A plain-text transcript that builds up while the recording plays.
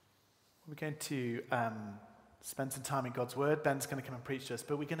We're going to spend some time in God's Word. Ben's going to come and preach to us,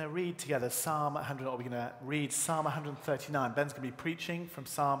 but we're going to read together Psalm 100, or we're going to read Psalm 139. Ben's going to be preaching from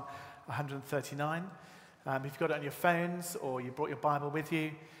Psalm 139. If you've got it on your phones or you brought your Bible with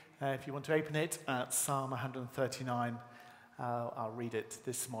you, if you want to open it at Psalm 139, I'll read it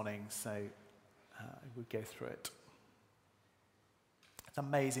this morning, so we'll go through it. It's an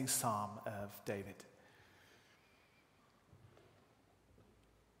amazing psalm of David.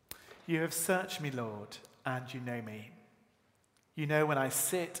 You have searched me, Lord, and you know me. You know when I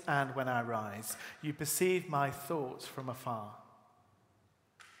sit and when I rise. You perceive my thoughts from afar.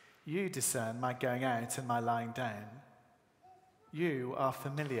 You discern my going out and my lying down. You are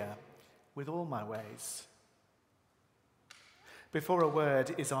familiar with all my ways. Before a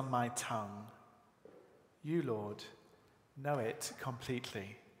word is on my tongue, you, Lord, know it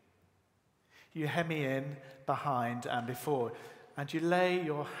completely. You hem me in behind and before, and you lay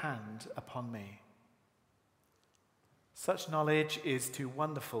your hand upon me. Such knowledge is too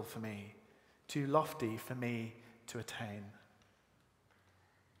wonderful for me, too lofty for me to attain.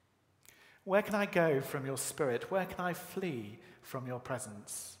 Where can I go from your spirit? Where can I flee from your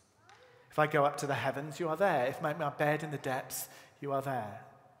presence? If I go up to the heavens, you are there. If I make my bed in the depths, you are there.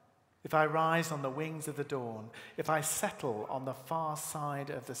 If I rise on the wings of the dawn, if I settle on the far side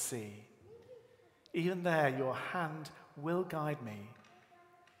of the sea, even there your hand will guide me.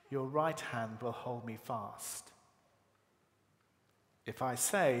 Your right hand will hold me fast. If I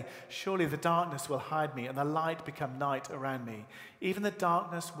say, surely the darkness will hide me and the light become night around me, even the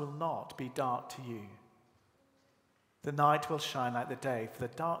darkness will not be dark to you. The night will shine like the day, for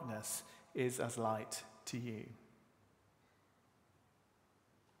the darkness is as light to you.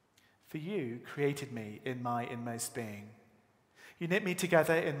 For you created me in my inmost being. You knit me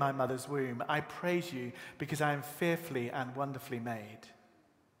together in my mother's womb. I praise you because I am fearfully and wonderfully made.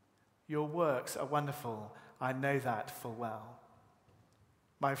 Your works are wonderful. I know that full well.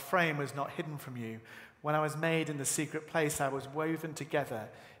 My frame was not hidden from you. When I was made in the secret place, I was woven together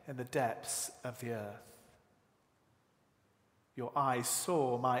in the depths of the earth. Your eyes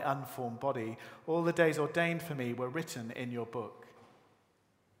saw my unformed body. All the days ordained for me were written in your book,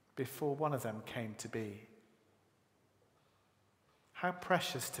 before one of them came to be. How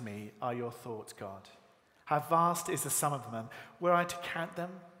precious to me are your thoughts, God. How vast is the sum of them. Were I to count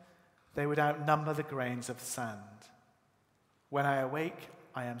them, they would outnumber the grains of sand. When I awake,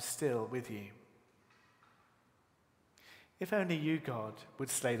 I am still with you. If only you, God, would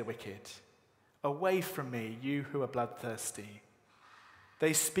slay the wicked. Away from me, you who are bloodthirsty.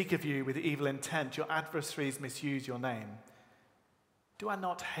 They speak of you with evil intent. Your adversaries misuse your name. Do I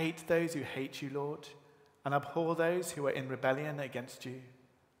not hate those who hate you, Lord, and abhor those who are in rebellion against you?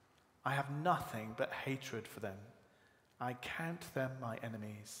 I have nothing but hatred for them. I count them my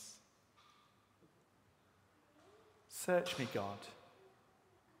enemies. Search me, God,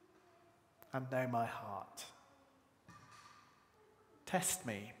 and know my heart. Test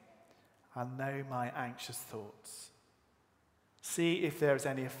me and know my anxious thoughts. See if there is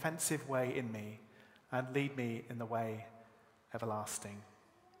any offensive way in me, and lead me in the way everlasting.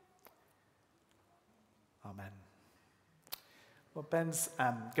 Amen. Well, Ben's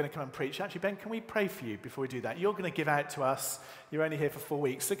going to come and preach. Actually, Ben, can we pray for you before we do that? You're going to give out to us. You're only here for 4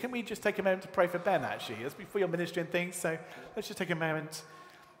 weeks. So can we just take a moment to pray for Ben, actually? That's before your ministry and things. So let's just take a moment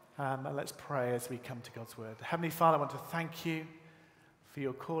and let's pray as we come to God's word. Heavenly Father, I want to thank you for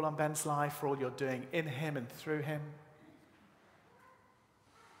your call on Ben's life, for all you're doing in him and through him.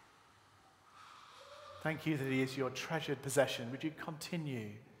 Thank you that he is your treasured possession. Would you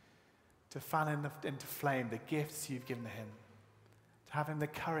continue to fan into flame the gifts you've given him, to have him the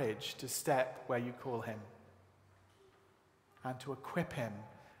courage to step where you call him, and to equip him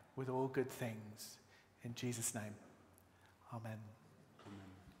with all good things. In Jesus' name, amen. Amen.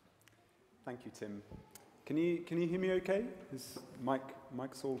 Thank you, Tim. Can you hear me okay? Is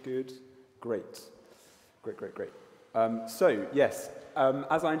mic's all good? Great. So, yes,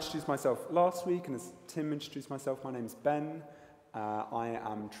 as I introduced myself last week, and as Tim introduced myself, my name's Ben. I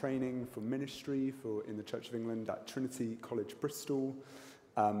am training for ministry in the Church of England at Trinity College, Bristol,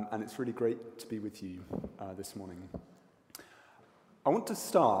 and it's really great to be with you this morning. I want to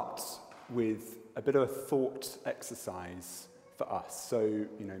start with a bit of a thought exercise for us. So,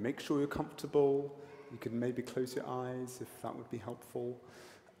 make sure you're comfortable. You can maybe close your eyes if that would be helpful.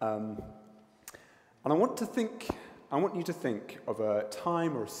 And I want you to think of a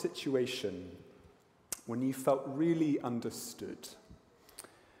time or a situation when you felt really understood.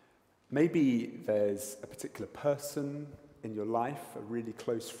 Maybe there's a particular person in your life, a really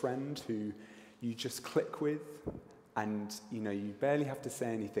close friend who you just click with. and you barely have to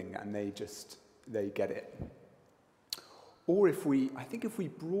say anything and they get it. Or if we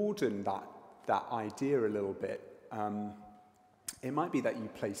broaden that idea a little bit, it might be that you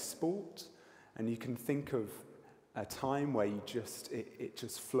play sport and you can think of a time where it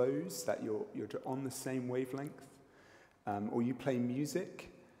just flows, that you're on the same wavelength. Or you play music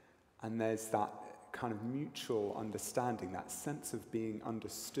and there's that kind of mutual understanding, that sense of being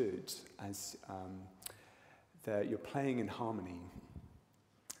understood as you're playing in harmony.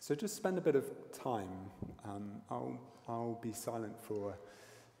 So just spend a bit of time. I'll be silent for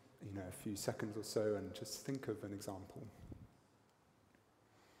a few seconds or so and just think of an example.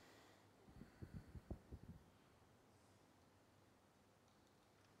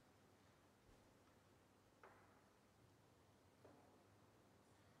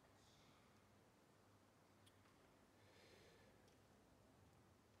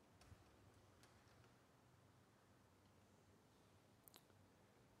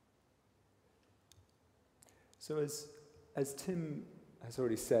 So as Tim has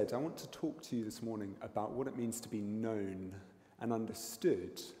already said, I want to talk to you this morning about what it means to be known and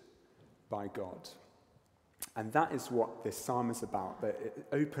understood by God. And that is what this psalm is about. That it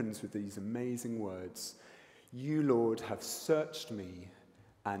opens with these amazing words, "You, Lord, have searched me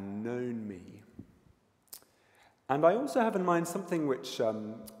and known me." And I also have in mind something which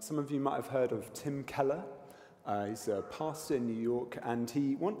some of you might have heard of, Tim Keller. He's a pastor in New York, and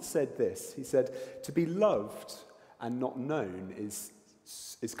he once said this. He said, "To be loved and not known is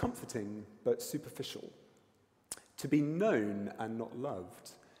comforting but superficial. To be known and not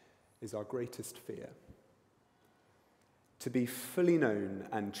loved is our greatest fear. To be fully known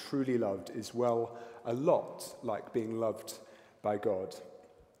and truly loved is, well, a lot like being loved by God."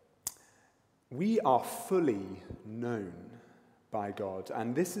 We are fully known by God,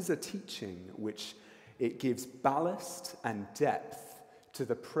 and this is a teaching which it gives ballast and depth to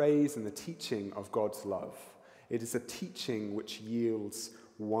the praise and the teaching of God's love. It is a teaching which yields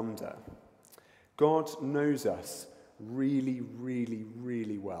wonder. God knows us really, really,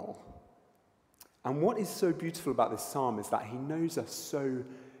 really well. And what is so beautiful about this psalm is that he knows us so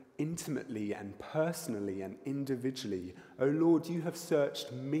intimately and personally and individually. "Oh Lord, you have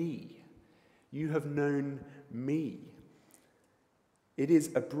searched me. You have known me." It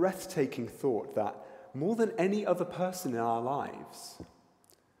is a breathtaking thought that more than any other person in our lives,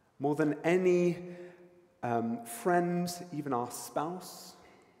 more than any friend, even our spouse,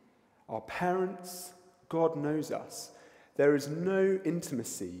 our parents, God knows us. There is no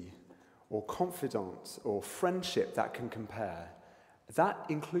intimacy or confidence or friendship that can compare. That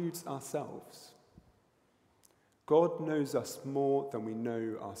includes ourselves. God knows us more than we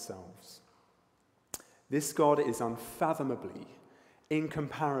know ourselves. This God is unfathomably,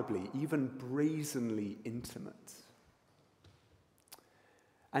 incomparably, even brazenly intimate.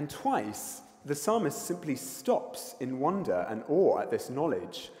 And twice, the psalmist simply stops in wonder and awe at this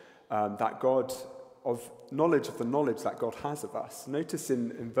knowledge of the knowledge that God has of us. Notice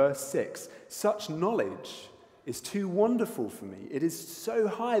in verse 6, "Such knowledge is too wonderful for me. It is so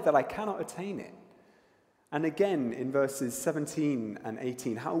high that I cannot attain it." And again in verses 17 and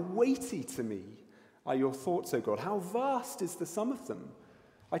 18, "How weighty to me are your thoughts, O God? How vast is the sum of them?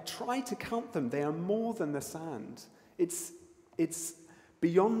 I try to count them. They are more than the sand." It's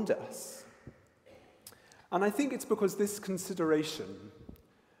beyond us. And I think it's because this consideration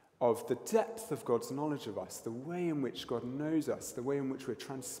of the depth of God's knowledge of us, the way in which God knows us, the way in which we're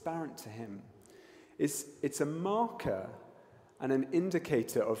transparent to him, it's a marker and an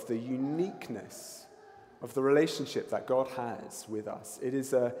indicator of the uniqueness of the relationship that God has with us. It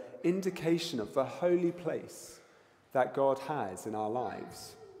is an indication of the holy place that God has in our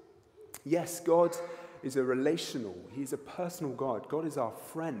lives. Yes, God is a relational, he's a personal God. God is our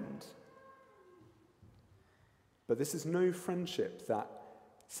friend. But this is no friendship that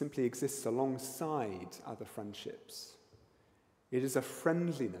simply exists alongside other friendships. It is a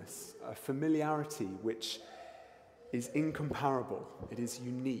friendliness, a familiarity which is incomparable. It is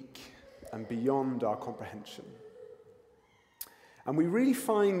unique and beyond our comprehension. And we really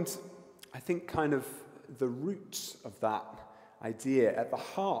find, I think, kind of the root of that idea at the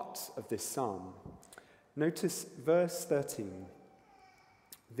heart of this psalm. Notice verse 13.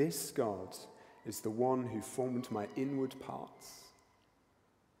 "This God is the one who formed my inward parts,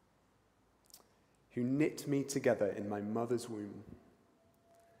 who knit me together in my mother's womb."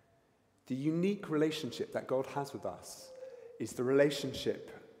 The unique relationship that God has with us is the relationship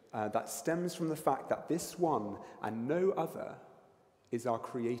that stems from the fact that this one and no other is our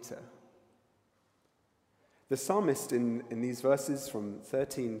creator. The psalmist in these verses from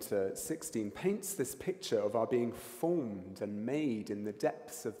 13 to 16 paints this picture of our being formed and made in the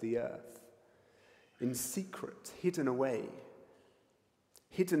depths of the earth, in secret, hidden away,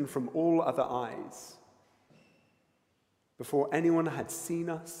 hidden from all other eyes. Before anyone had seen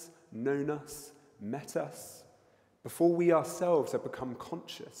us, known us, met us, before we ourselves had become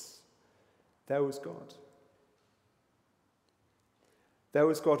conscious, there was God. There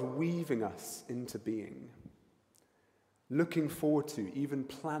was God weaving us into being, looking forward to, even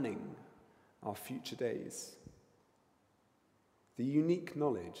planning our future days. The unique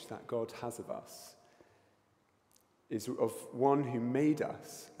knowledge that God has of us is of one who made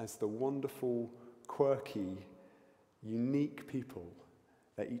us as the wonderful, quirky, unique people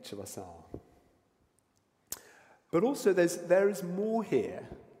that each of us are. But also there is more here.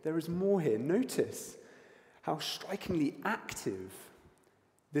 There is more here. Notice how strikingly active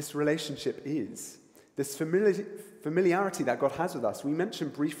this relationship is. This familiarity that God has with us. We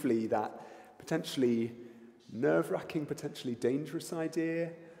mentioned briefly that potentially nerve-wracking, potentially dangerous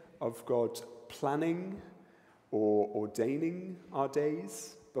idea of God planning or ordaining our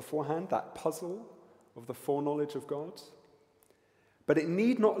days beforehand, that puzzle of the foreknowledge of God. But it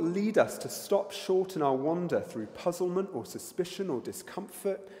need not lead us to stop short in our wander through puzzlement or suspicion or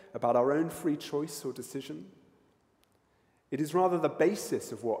discomfort about our own free choice or decision. It is rather the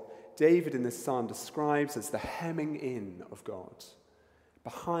basis of what David in this psalm describes as the hemming in of God,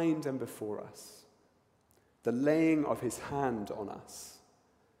 behind and before us, the laying of his hand on us,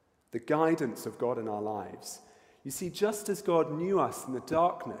 the guidance of God in our lives. You see, just as God knew us in the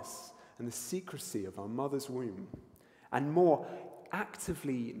darkness and the secrecy of our mother's womb, and more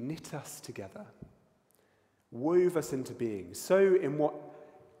actively knit us together, wove us into being, so in what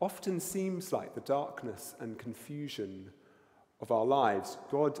often seems like the darkness and confusion of our lives,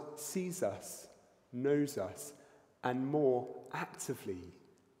 God sees us, knows us, and more actively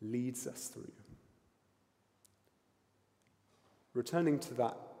leads us through. Returning to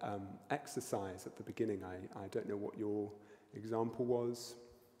that exercise at the beginning, I don't know what your example was.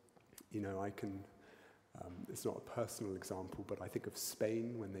 You know, it's not a personal example, but I think of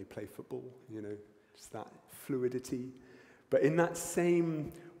Spain when they play football, you know, just that fluidity. But in that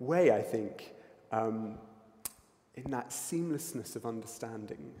same way, I think, in that seamlessness of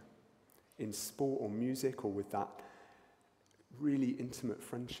understanding in sport or music or with that really intimate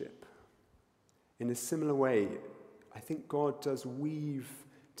friendship, in a similar way, I think God does weave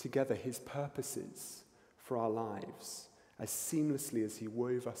together his purposes for our lives as seamlessly as he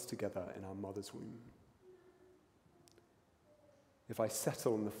wove us together in our mother's womb. If I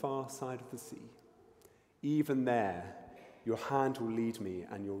settle on the far side of the sea, even there your hand will lead me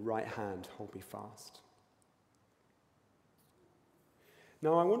and your right hand hold me fast.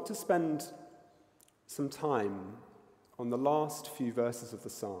 Now I want to spend some time on the last few verses of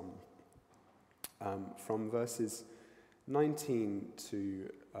the psalm, from verses 19 to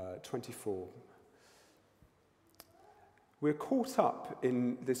 24. We're caught up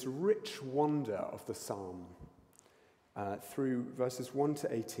in this rich wonder of the psalm through verses 1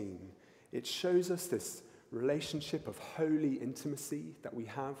 to 18. It shows us this relationship of holy intimacy that we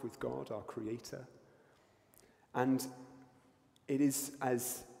have with God, our Creator. And it is,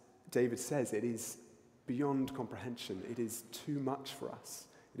 as David says, it is beyond comprehension. It is too much for us.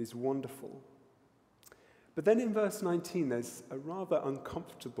 It is wonderful. But then in verse 19, there's a rather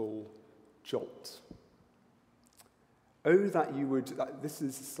uncomfortable jolt. Oh, that you would, this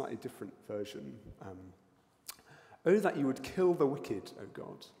is a slightly different version. Oh, that you would kill the wicked, O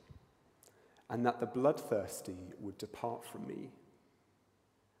God, and that the bloodthirsty would depart from me.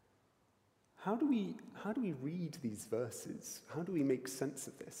 How do we read these verses? How do we make sense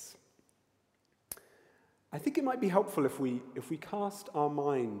of this? I think it might be helpful if we cast our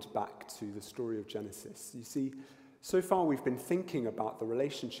mind back to the story of Genesis. You see, so far we've been thinking about the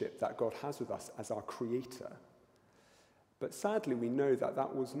relationship that God has with us as our Creator. But sadly, we know that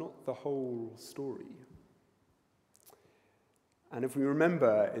that was not the whole story. And if we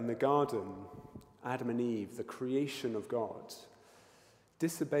remember in the garden, Adam and Eve, the creation of God,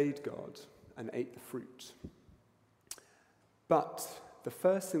 disobeyed God and ate the fruit. But the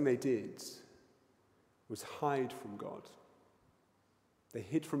first thing they did was hide from God. They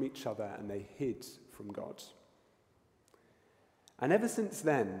hid from each other and they hid from God. And ever since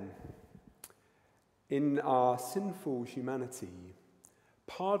then, in our sinful humanity,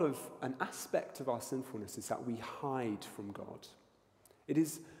 part of an aspect of our sinfulness is that we hide from God. It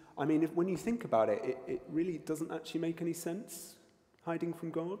is, when you think about it, it really doesn't actually make any sense, hiding from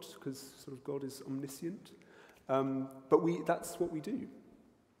God, because sort of God is omniscient. But that's what we do.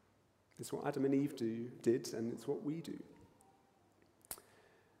 It's what Adam and Eve did, and it's what we do.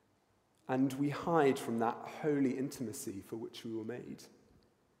 And we hide from that holy intimacy for which we were made.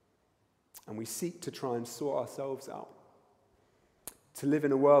 And we seek to try and sort ourselves out, to live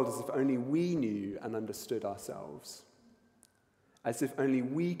in a world as if only we knew and understood ourselves, as if only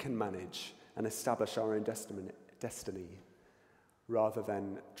we can manage and establish our own destiny, rather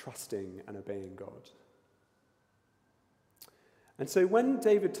than trusting and obeying God. And so when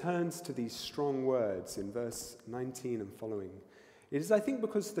David turns to these strong words in verse 19 and following, it is, I think,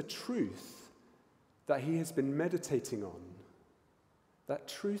 because the truth that he has been meditating on, that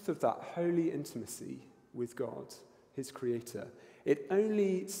truth of that holy intimacy with God, his creator, it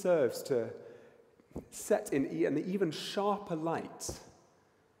only serves to set in an even sharper light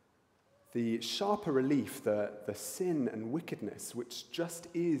the sharper relief, the sin and wickedness which just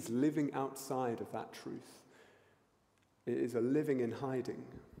is living outside of that truth. It is a living in hiding.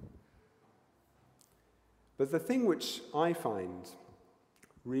 But the thing which I find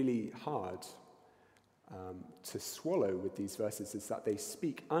really hard to swallow with these verses is that they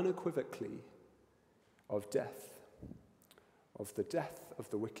speak unequivocally of death, of the death of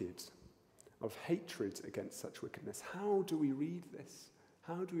the wicked, of hatred against such wickedness. How do we read this?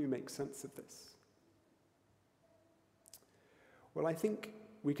 How do we make sense of this? Well, I think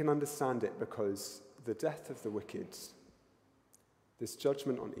we can understand it because the death of the wicked, this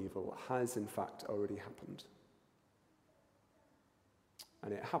judgment on evil, has in fact already happened.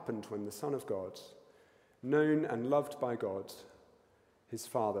 And it happened when the Son of God, known and loved by God, his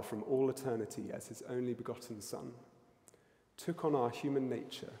Father from all eternity as his only begotten Son, took on our human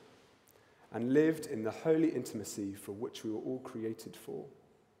nature and lived in the holy intimacy for which we were all created for.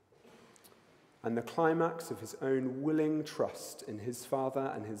 And the climax of his own willing trust in his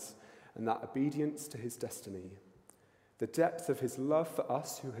Father and that obedience to his destiny, the depth of his love for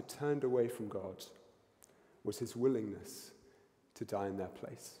us who had turned away from God, was his willingness to die in their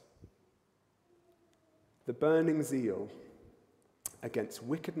place. The burning zeal against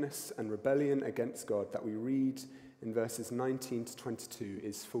wickedness and rebellion against God that we read in verses 19 to 22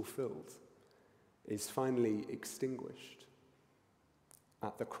 is fulfilled, is finally extinguished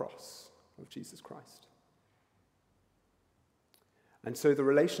at the cross of Jesus Christ. And so the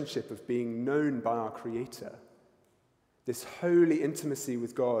relationship of being known by our Creator, this holy intimacy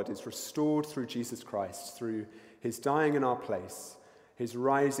with God, is restored through Jesus Christ, through his dying in our place, his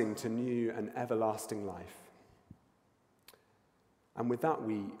rising to new and everlasting life. And with that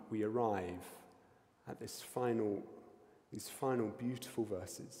we arrive at these final beautiful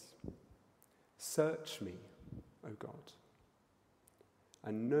verses. Search me, O God,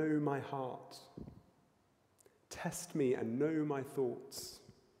 and know my heart. Test me and know my thoughts.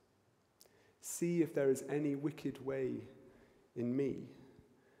 See if there is any wicked way in me,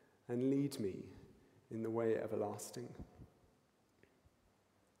 and lead me in the way everlasting.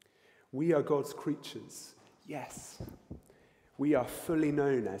 We are God's creatures, yes. We are fully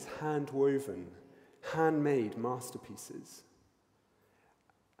known as hand-woven, handmade masterpieces.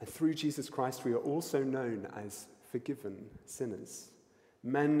 And through Jesus Christ, we are also known as forgiven sinners,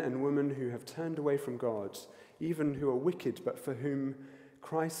 men and women who have turned away from God, even who are wicked, but for whom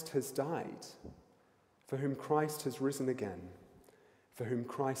Christ has died, for whom Christ has risen again, for whom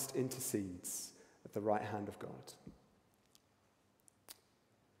Christ intercedes at the right hand of God.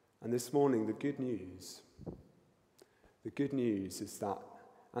 And this morning, the good news is that,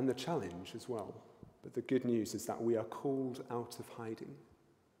 and the challenge as well, but the good news is that we are called out of hiding.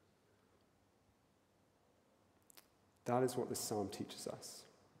 That is what this psalm teaches us.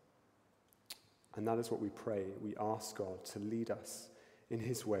 And that is what we pray. We ask God to lead us in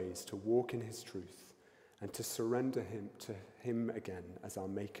his ways, to walk in his truth, and to surrender to him again as our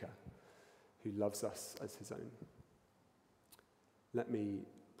maker, who loves us as his own. Let me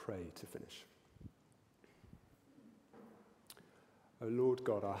pray to finish. O Lord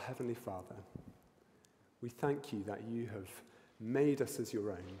God, our Heavenly Father, we thank you that you have made us as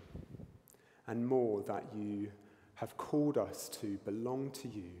your own, and more, that you have called us to belong to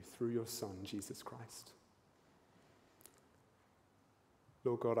you through your Son, Jesus Christ.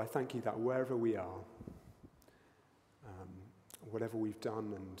 Lord God, I thank you that wherever we are, whatever we've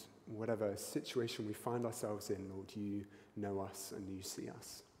done and whatever situation we find ourselves in, Lord, you know us and you see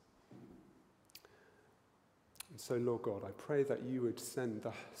us. And so, Lord God, I pray that you would send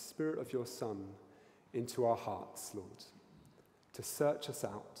the Spirit of your Son into our hearts, Lord, to search us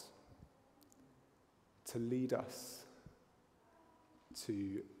out, to lead us,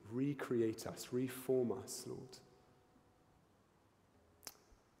 to recreate us, reform us, Lord,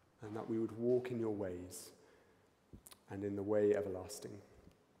 and that we would walk in your ways and in the way everlasting.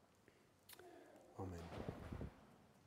 Amen.